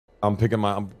I'm picking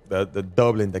the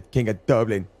Dublin, the king of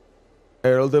Dublin,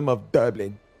 earldom of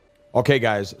Dublin. Okay,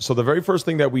 guys. So the very first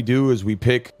thing that we do is we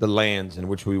pick the lands in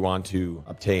which we want to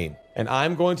obtain. And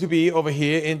I'm going to be over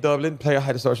here in Dublin. Player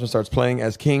high distortion starts playing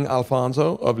as King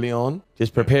Alfonso of Leon.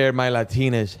 Just prepare my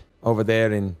Latinas over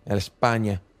there in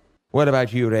España. What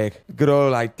about you, Rick? Good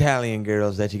old Italian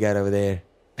girls that you got over there.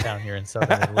 Down here in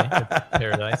southern Italy,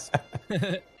 paradise.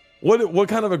 What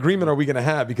kind of agreement are we going to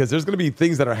have? Because there's going to be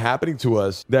things that are happening to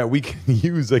us that we can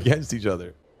use against each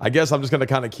other. I guess I'm just going to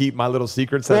kind of keep my little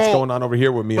secrets that's going on over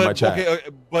here with me and my chat. Okay,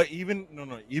 but even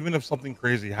if something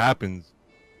crazy happens,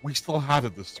 we still have to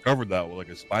discover that with like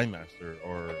a spy master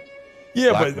or.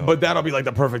 Yeah, but that'll be like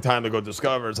the perfect time to go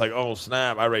discover. It's like, oh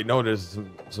snap! I already know there's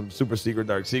some super secret,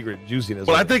 dark secret juiciness.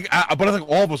 But I think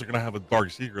all of us are gonna have a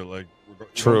dark secret. Like,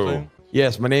 true.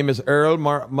 Yes, my name is Earl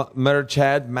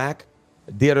Merchad Mac,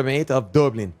 Dearmate of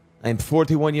Dublin. I'm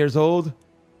 41 years old,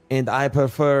 and I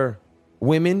prefer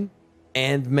women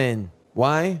and men.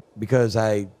 Why? Because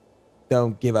I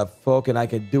don't give a fuck, and I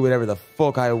can do whatever the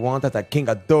fuck I want. That's the king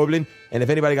of Dublin. And if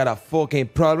anybody got a fucking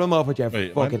problem off with your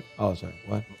fucking, oh sorry,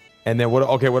 what? And then what?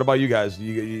 Okay, what about you guys?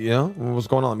 You know what's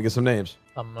going on? Let me get some names.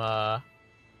 I'm the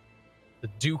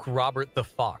Duke Robert the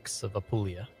Fox of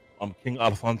Apulia. I'm King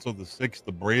Alfonso VI,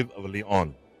 the Brave of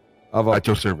Leon. At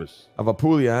your service. Of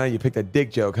Apulia, huh? You picked a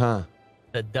dick joke, huh?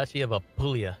 The Duchy of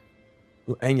Apulia.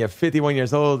 And you're 51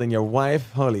 years old, and your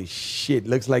wife, holy shit,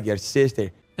 looks like your sister.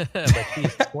 But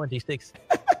she's 26.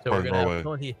 So we're gonna have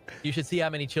 20. You should see how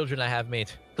many children I have,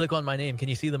 mate. Click on my name. Can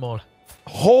you see them all?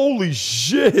 Holy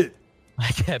shit!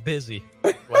 I get busy.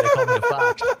 Why they call me the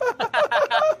Fox?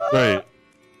 Wait.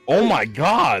 Oh my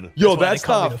God. Yo, that's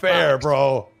not fair,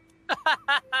 bro.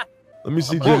 Let me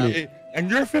see, Jimmy. And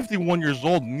you're 51 years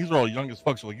old, and these are all young as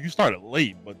fuck. So like, you started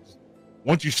late, but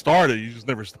once you started, you just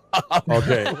never stopped.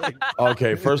 Okay.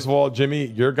 Okay. First of all, Jimmy,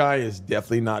 your guy is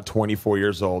definitely not 24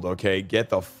 years old. Okay, get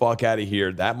the fuck out of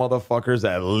here. That motherfucker's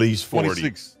at least 40.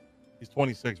 26. He's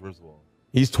 26. First of all,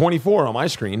 he's 24 on my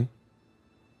screen.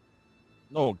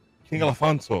 No. King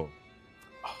Alfonso.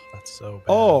 Oh, that's so bad.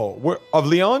 Oh, of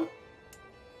Leon?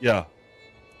 Yeah.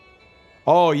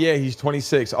 Oh, yeah, he's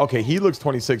 26. Okay, he looks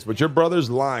 26, but your brother's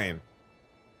lying.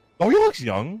 Oh, he looks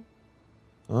young.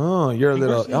 Oh, you're a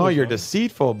little... Oh, you're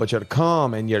deceitful, but you're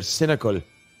calm, and you're cynical.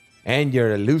 And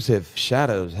you're elusive.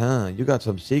 Shadows, huh? You got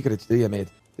some secrets, do you, mate?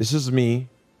 This is me,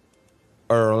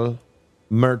 Earl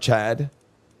Merchad,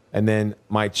 and then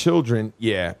my children.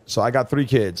 Yeah, so I got 3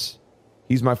 kids.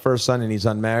 He's my first son, and he's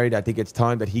unmarried. I think it's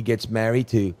time that he gets married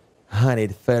to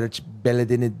Hanid Ferch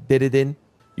Beledin.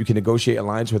 You can negotiate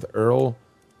alliance with Earl.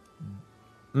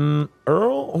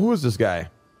 Earl? Who is this guy?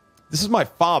 This is my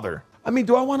father. I mean,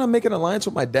 do I want to make an alliance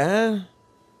with my dad?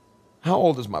 How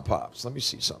old is my pops? Let me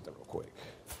see something real quick.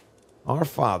 Our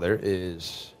father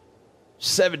is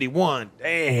 71.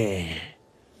 Damn.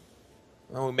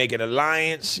 Well, we make an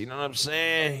alliance. You know what I'm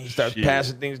saying? He starts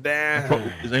passing things down.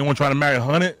 Is anyone trying to marry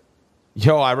Hunted?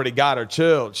 Yo, I already got her.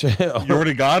 Chill. You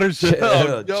already got her?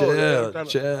 Chill. Chill.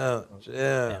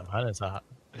 Damn, Hunted's hot.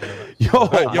 Yo,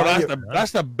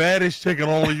 that's the baddest chick in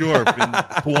all of Europe in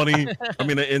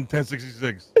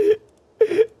 1066.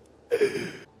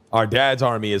 Our dad's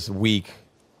army is weak,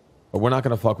 but we're not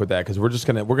gonna fuck with that because we're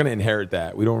gonna inherit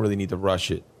that. We don't really need to rush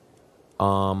it.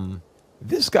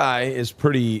 This guy is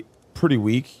pretty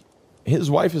weak.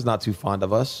 His wife is not too fond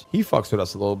of us. He fucks with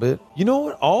us a little bit. You know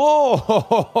what?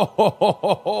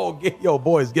 Oh, yo,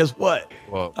 boys, guess what?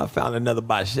 Well, I found another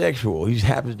bisexual. He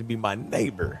happens to be my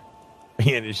neighbor.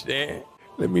 You understand?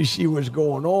 Let me see what's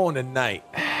going on tonight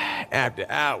after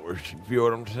hours. You feel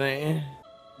what I'm saying?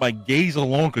 My gaze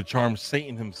alone could charm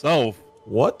Satan himself.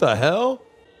 What the hell?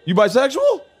 You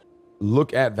bisexual?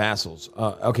 Look at vassals.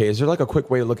 Okay, is there like a quick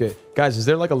way to look at... Guys, is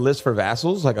there like a list for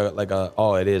vassals?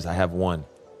 Oh, it is. I have one.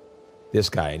 This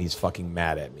guy, and he's fucking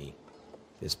mad at me.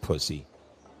 This pussy.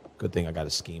 Good thing I got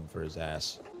a scheme for his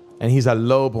ass. And he's a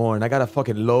lowborn. I got a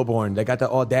fucking lowborn. They got the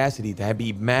audacity to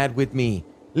be mad with me.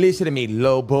 Listen to me,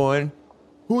 lowborn.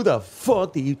 Who the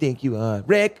fuck do you think you are?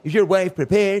 Rick, is your wife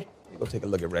prepared? Go take a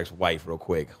look at Rex's wife real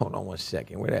quick. Hold on one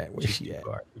second. Where's she at?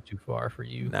 Too far for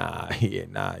you. Nah, but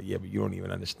you don't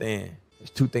even understand. There's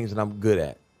 2 things that I'm good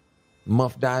at.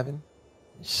 Muff diving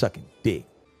and sucking dick.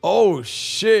 Oh,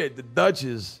 shit. The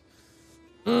Duchess.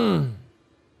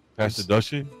 That's the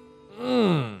Duchy?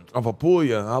 Of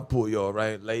Apulia. I'll pull you all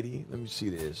right, lady. Let me see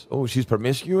this. Oh, she's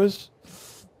promiscuous?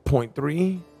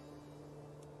 0.3.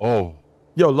 Oh.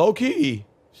 Yo, low key.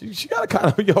 She got a kind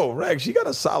of, yo, Rex, she got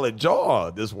a solid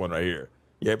jaw, this one right here.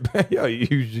 Yeah, yo,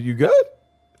 you good?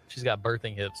 She's got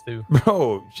birthing hips, too.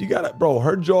 Bro,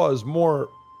 her jaw is more,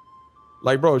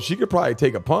 like, bro, she could probably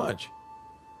take a punch.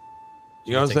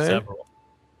 You know what I'm saying? Several.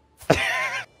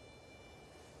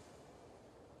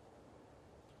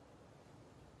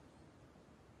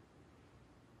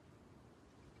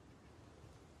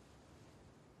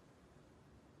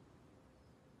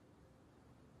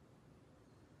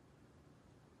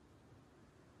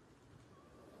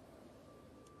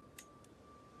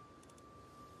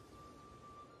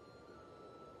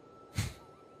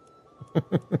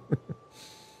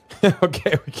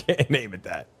 Okay, we can't name it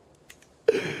that.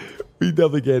 We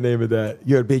definitely can't name it that.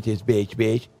 Your bitch is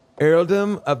bitch.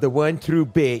 Earldom of the one true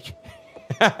bitch.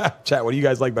 Chat, what do you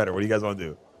guys like better? What do you guys want to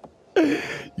do?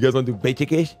 You guys want to do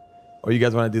bitchish? Or you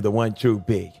guys want to do the one true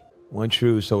bitch? One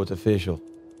true, so it's official.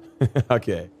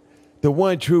 Okay. The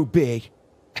one true bitch.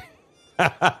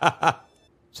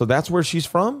 So that's where she's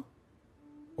from?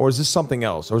 Or is this something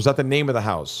else? Or is that the name of the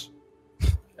house?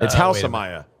 It's House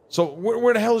Amaya. So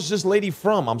where the hell is this lady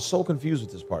from? I'm so confused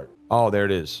with this part. Oh, there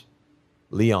it is.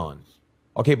 Leon.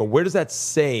 Okay, but where does that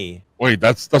say? Wait,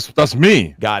 that's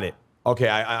me. Got it. Okay,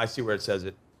 I see where it says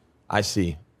it. I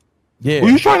see. Yeah. Who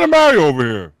are you trying to marry over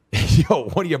here? Yo,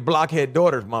 one of your blockhead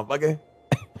daughters, motherfucker.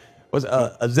 Was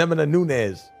Zemina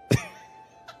Nunez.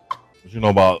 What you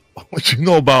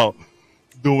know about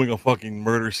doing a fucking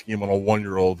murder scheme on a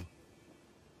 1-year-old?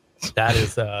 That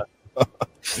is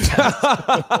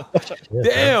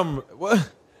Damn.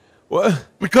 What?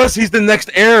 Because he's the next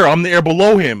heir. I'm the heir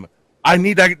below him. I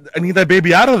need that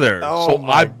baby out of there. Oh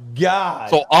my God.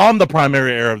 So I'm the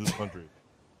primary heir of this country.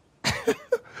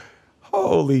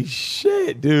 Holy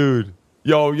shit, dude.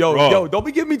 Yo, don't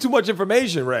be giving me too much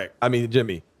information, Rec. I mean,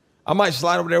 Jimmy. I might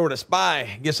slide over there with a spy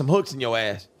and get some hooks in your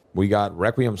ass. We got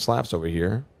Requiem Slaps over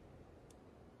here.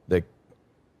 The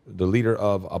leader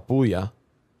of Apulia.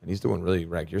 And he's doing really,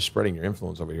 Rec. You're spreading your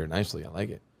influence over here nicely. I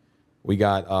like it. We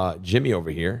got Jimmy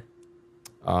over here.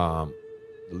 The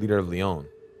leader of Leon.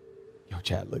 Yo,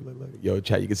 chat, look. Yo,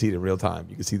 chat, you can see it in real time.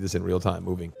 You can see this in real time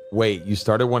moving. Wait, you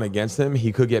started one against him?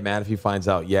 He could get mad if he finds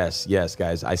out. Yes,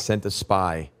 guys. I sent a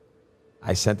spy.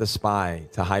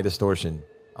 To High Distortion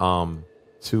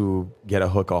to get a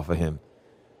hook off of him.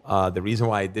 The reason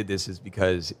why I did this is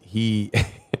because he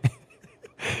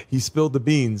he spilled the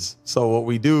beans. So what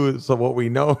we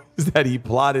know is that he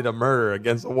plotted a murder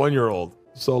against a 1-year-old.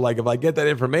 So like if I get that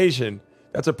information,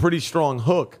 that's a pretty strong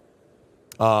hook.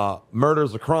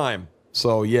 Murder's a crime.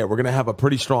 So yeah, we're gonna have a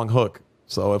pretty strong hook.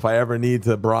 So if I ever need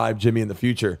to bribe Jimmy in the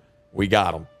future, we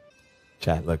got him.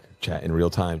 Chat, look, chat in real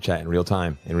time.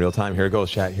 Here it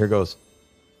goes, chat. Here it goes.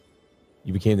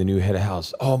 You became the new head of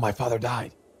house. Oh, my father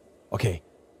died. Okay.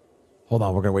 Hold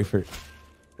on, we're gonna wait for it.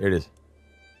 There it is.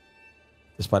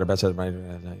 The spider bat says,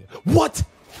 what?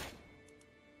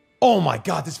 Oh my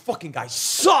God, this fucking guy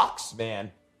sucks,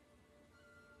 man.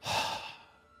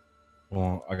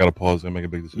 Well, I gotta pause and make a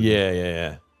big decision.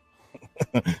 Yeah.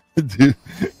 Dude.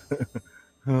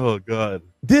 Oh God.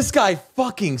 This guy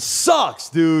fucking sucks,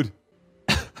 dude.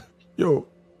 Yo,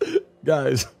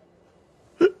 guys.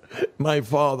 My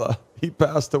father, he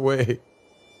passed away.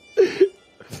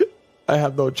 I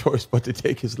have no choice but to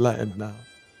take his land now.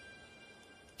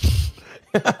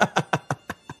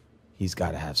 He's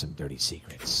got to have some dirty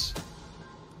secrets.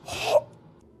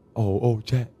 Oh,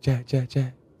 chat.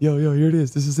 Yo, here it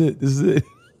is. This is it.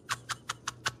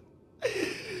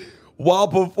 While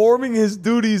performing his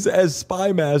duties as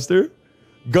spy master,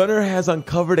 Gunnar has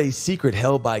uncovered a secret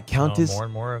held by Countess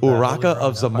Urraca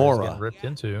of Zamora. Ripped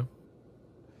into.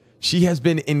 She has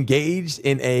been engaged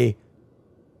in a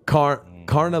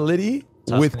carnality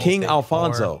with King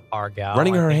Alfonso,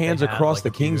 running her hands across the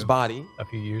king's body. A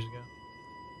few years ago.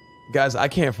 Guys, I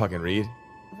can't fucking read.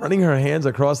 Running her hands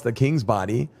across the king's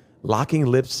body, locking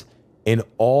lips in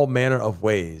all manner of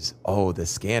ways. Oh, the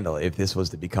scandal if this was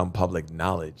to become public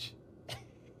knowledge.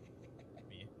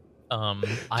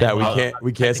 Chat,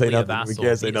 we can't say nothing. We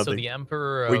can't say nothing. So the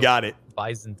emperor we got it.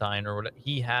 Byzantine or whatever,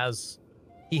 he has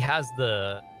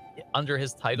the under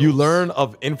his titles. You learn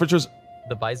of infantry's.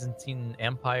 The Byzantine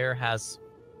Empire has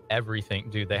everything,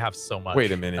 dude. They have so much.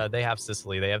 Wait a minute. They have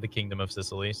Sicily. They have the Kingdom of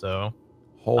Sicily. So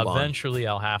hold on. Eventually,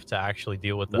 I'll have to actually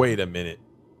deal with them. Wait a minute.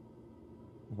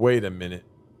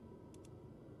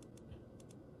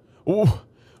 Ooh,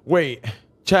 wait,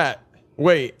 chat.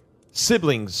 Wait,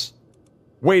 siblings.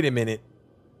 Wait a minute.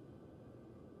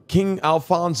 King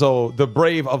Alfonso, the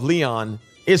Brave of Leon,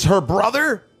 is her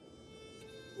brother?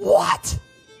 What?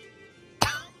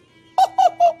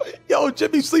 Yo,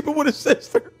 Jimmy's sleeping with his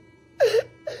sister.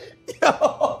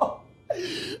 Yo,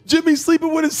 Jimmy's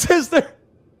sleeping with his sister.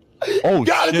 Oh,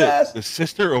 got shit. The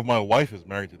sister of my wife is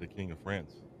married to the King of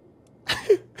France.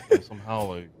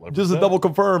 Somehow, like just a double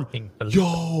confirm. King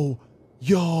Yo.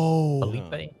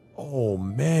 Felipe. Oh,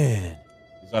 man.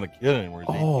 He's He's not a kid anymore. He's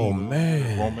 18. Oh, man.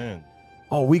 He's a grown man.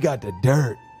 Oh, we got the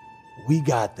dirt. We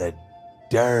got the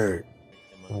dirt.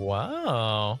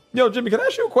 Wow. Yo, Jimmy, can I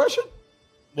ask you a question?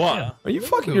 What? Yeah. Are you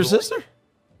fucking your sister?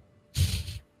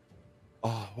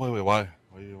 Oh, wait, why?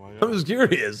 I'm just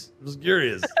curious.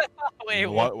 Wait,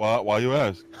 why you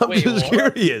ask? I'm just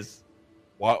curious.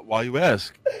 Why you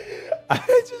ask?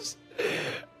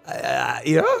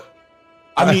 Yeah.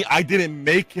 I mean, I didn't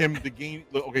make him the game.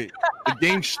 Okay, the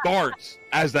game starts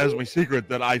as my secret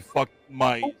that I fucked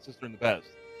my sister in the past.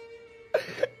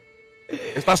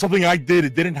 It's not something I did.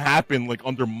 It didn't happen like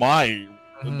under my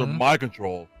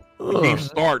control. The game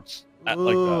starts like that.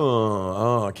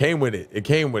 Oh, it came with it. It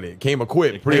came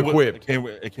equipped, pre-equipped.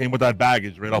 It came with that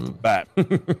baggage right off the bat.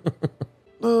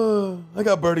 I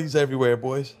got birdies everywhere,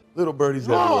 boys. Little birdies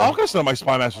everywhere. I'll go send my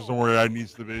spy master somewhere that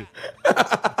needs to be.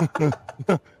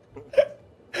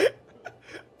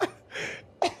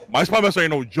 My spy master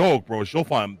ain't no joke, bro. She'll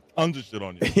find tons of shit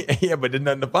on you. Yeah, but there's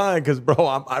nothing to find because, bro,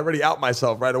 I already out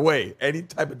myself right away. Any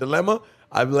type of dilemma,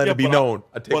 I've let it be known.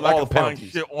 I take all the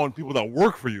penalties. Find shit on people that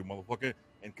work for you, motherfucker,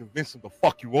 and convince them to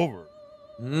fuck you over.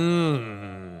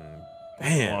 Damn.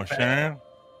 You know what I'm saying?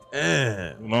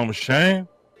 Damn. You know what I'm saying?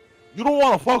 You don't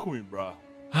want to fuck with me, bro.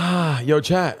 Yo,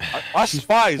 chat. My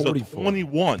spy is a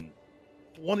 44.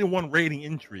 21 rating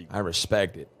intrigue. I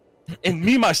respect it. And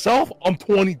me, myself, I'm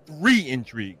 23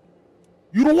 intrigue.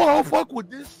 You don't want to fuck with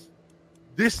this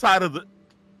side of the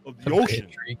ocean.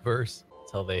 Intrigue verse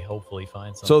until they hopefully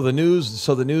find something.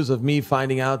 So the news of me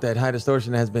finding out that High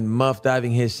Distortion has been muff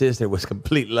diving his sister was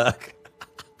complete luck.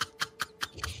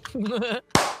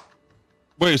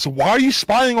 Wait, so why are you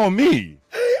spying on me?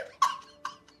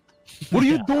 What are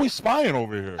you doing spying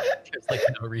over here? There's like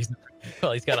no reason.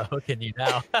 Well, he's got a hook in you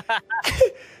now.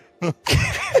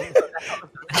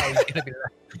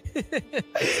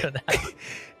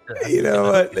 You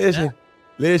know what?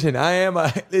 Listen. I am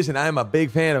a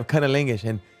big fan of cunnilingus,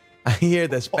 and I hear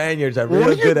the Spaniards are real good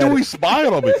at it. What are you doing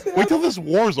spying on me? Wait till this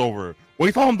war's over.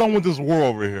 Wait till I'm done with this war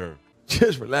over here.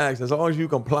 Just relax. As long as you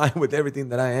comply with everything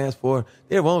that I asked for,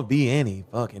 there won't be any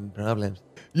fucking problems.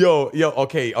 Yo,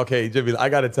 okay, Jimmy, I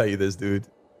gotta tell you this, dude.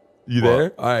 You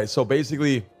there? All right. So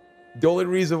basically, the only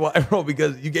reason why, bro,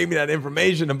 because you gave me that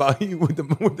information about you with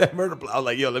that murder plot. I was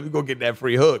like, yo, let me go get that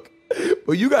free hook.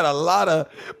 But you got a lot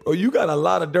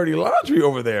of dirty laundry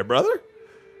over there, brother.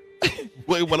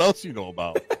 Wait, what else you know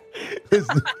about?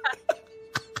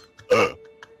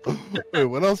 Wait,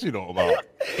 what else you know about?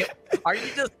 Are you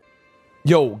just?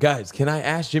 Yo, guys, can I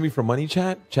ask Jimmy for money,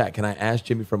 chat? Chat, can I ask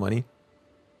Jimmy for money?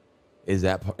 Is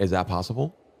that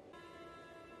possible?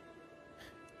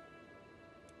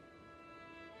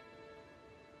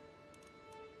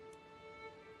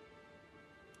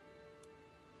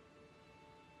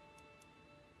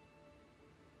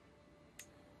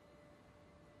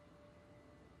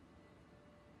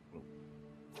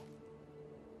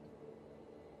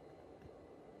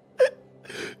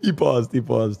 He paused.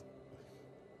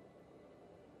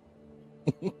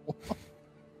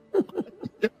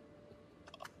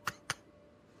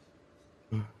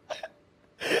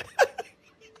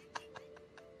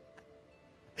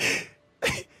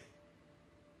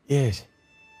 Yes.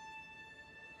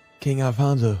 King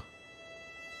Alfonso.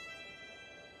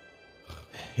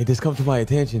 It has come to my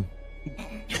attention.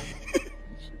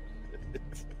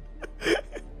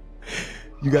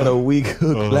 You got a weak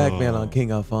hook blackmail on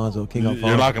King Alfonso.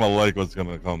 You're not gonna like what's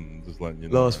gonna come. Just letting you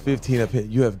know. Lost 15 up here.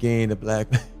 You have gained a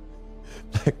blackmail.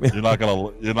 You're not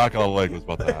gonna like what's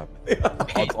about to happen.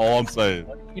 That's all I'm saying.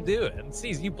 What are you doing?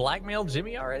 CEEZ, you blackmailed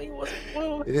Jimmy already? What?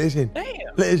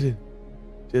 Listen.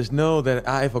 Just know that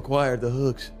I've acquired the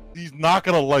hooks. He's not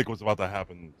gonna like what's about to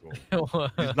happen to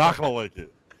him. He's not gonna like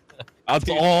it. That's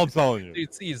all I'm telling you.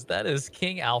 Dude, CEEZ, that is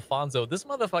King Alfonso. This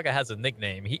motherfucker has a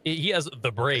nickname. He has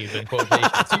the Brave in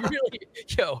quotations. You really,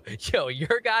 yo,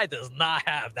 your guy does not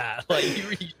have that. Like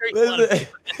you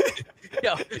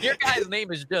yo, your guy's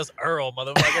name is just Earl,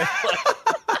 motherfucker.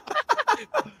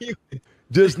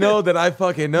 Just know that I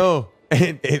fucking know.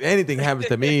 And if anything happens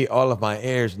to me, all of my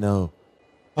heirs know.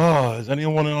 Oh, is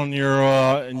anyone in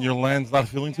your lands not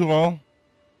feeling too well?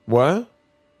 What?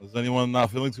 Is anyone not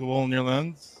feeling too well in your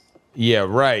lands? Yeah,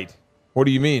 right. What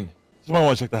do you mean? Just might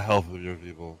want to check the health of your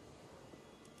people.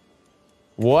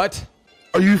 What?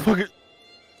 Are you fucking...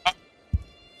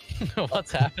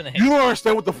 What's happening? You don't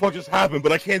understand what the fuck just happened,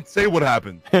 but I can't say what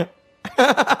happened.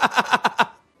 I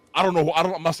don't know.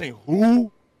 I'm not saying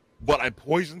who, but I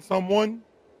poisoned someone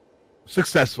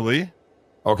successfully.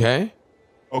 Okay.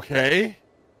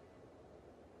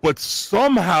 But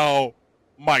somehow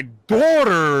my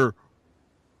daughter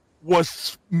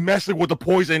was messing with the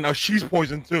poison. Now she's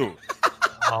poisoned too.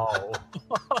 Oh.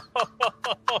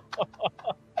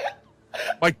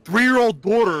 My 3-year-old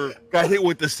daughter got hit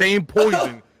with the same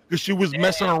poison because she was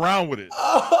messing around with it.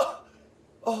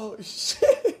 Oh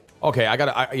shit. Okay, I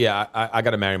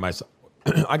gotta marry my son.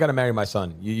 I gotta marry my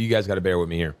son. You guys gotta bear with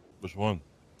me here. Which one?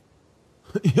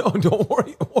 Yo, don't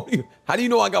worry. How do you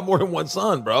know I got more than one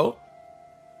son, bro?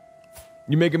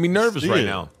 You're making me nervous right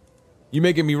now. You're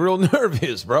making me real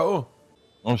nervous, bro.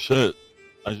 Oh shit!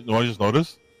 I just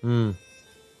noticed. I don't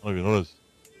even notice.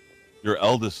 Your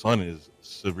eldest son is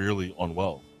severely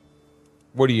unwell.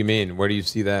 What do you mean? Where do you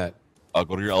see that?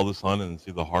 Go to your eldest son and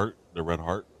see the heart, the red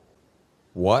heart.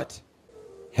 What?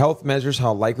 Health measures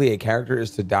how likely a character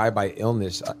is to die by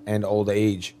illness and old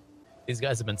age. These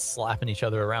guys have been slapping each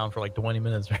other around for like 20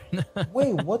 minutes right now.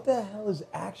 Wait, what the hell is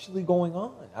actually going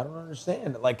on? I don't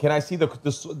understand. Like, can I see the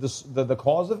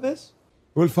cause of this?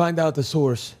 We'll find out the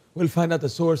source. We'll find out the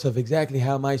source of exactly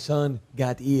how my son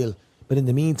got ill. But in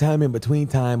the meantime, in between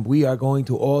time, we are going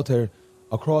to alter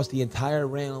across the entire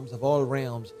realms of all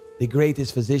realms the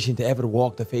greatest physician to ever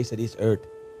walk the face of this earth.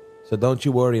 So don't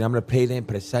you worry. I'm going to pay them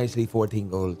precisely 14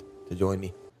 gold to join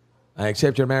me. I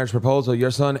accept your marriage proposal.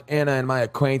 Your son Anna and my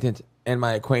acquaintance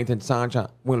Sancha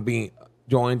will be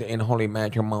joined in holy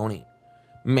matrimony.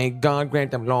 May God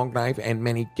grant them long life and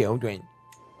many children.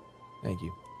 Thank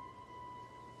you.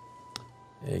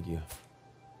 Thank you.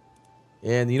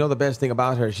 And you know the best thing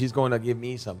about her, she's going to give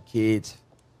me some kids.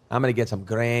 I'm going to get some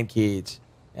grandkids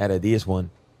out of this one.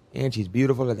 And she's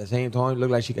beautiful at the same time. Look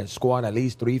like she can squat at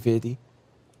least 350.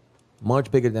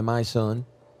 Much bigger than my son.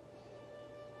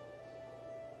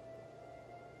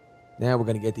 Now we're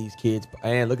going to get these kids.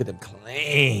 And look at them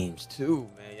claims, too,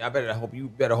 man. You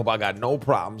better hope I got no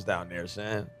problems down there,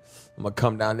 son. I'm going to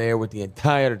come down there with the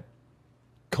entire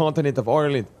continent of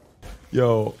Ireland.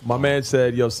 Yo, my man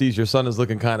said, yo, CEEZ, your son is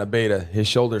looking kind of beta. His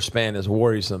shoulder span is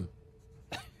worrisome.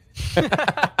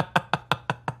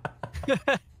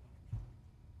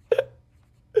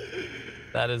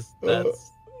 That's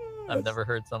I've never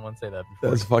heard someone say that before.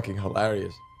 That's fucking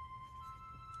hilarious.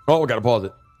 Oh, we got to pause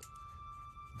it.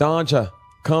 Dancha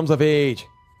comes of age.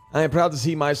 I am proud to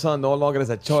see my son no longer as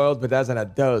a child, but as an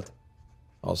adult.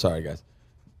 Oh, sorry, guys.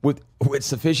 With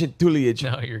sufficient tutelage.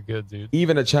 No, you're good, dude.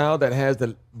 Even a child that has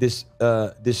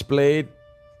displayed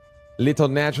little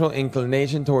natural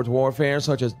inclination towards warfare,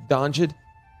 such as Danchid,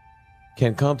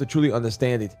 can come to truly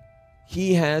understand it.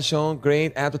 He has shown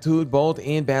great aptitude both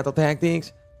in battle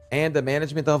tactics and the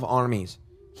management of armies.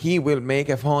 He will make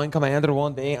a fine commander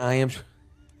one day, I am sure.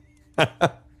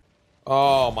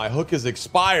 Oh, my hook is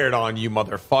expired on you,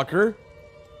 motherfucker.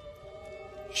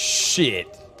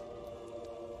 Shit.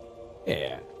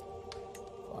 Yeah.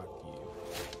 Fuck you.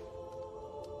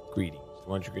 Greetings. The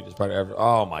one greatest part ever.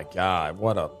 Oh my god.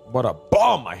 What a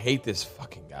bum. I hate this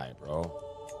fucking guy, bro.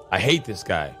 I hate this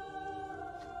guy.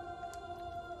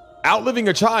 Outliving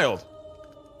a child.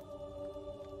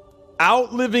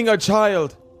 Outliving a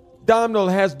child. Domhnall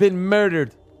has been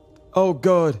murdered. Oh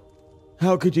God.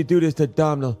 How could you do this to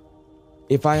Domhnall?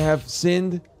 If I have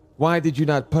sinned, why did you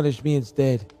not punish me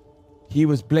instead? He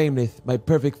was blameless, my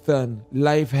perfect son.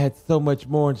 Life had so much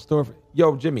more in store for...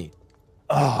 Yo, Jimmy.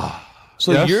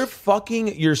 So yes? You're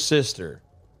fucking your sister.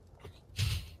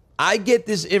 I get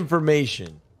this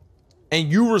information,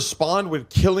 and you respond with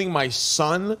killing my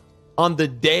son on the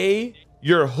day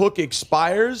your hook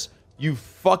expires? You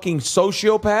fucking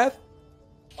sociopath?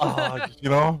 You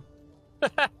know?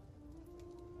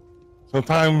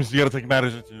 Sometimes you gotta take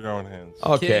matters into your own hands.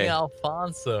 Okay. King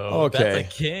Alfonso. Okay. That's a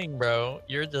king, bro.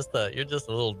 You're just a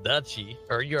little duchy,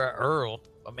 or you're an earl.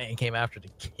 My man came after the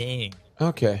king.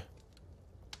 Okay.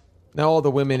 Now all the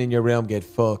women in your realm get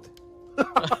fucked.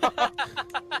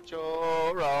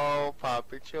 Churro,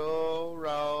 Papa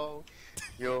Churro,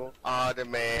 you are the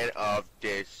man of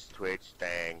this Twitch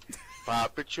thing.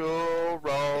 Papa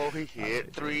Churro, he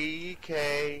hit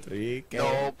 3K. 3K.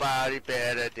 Nobody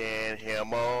better than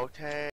him, oh,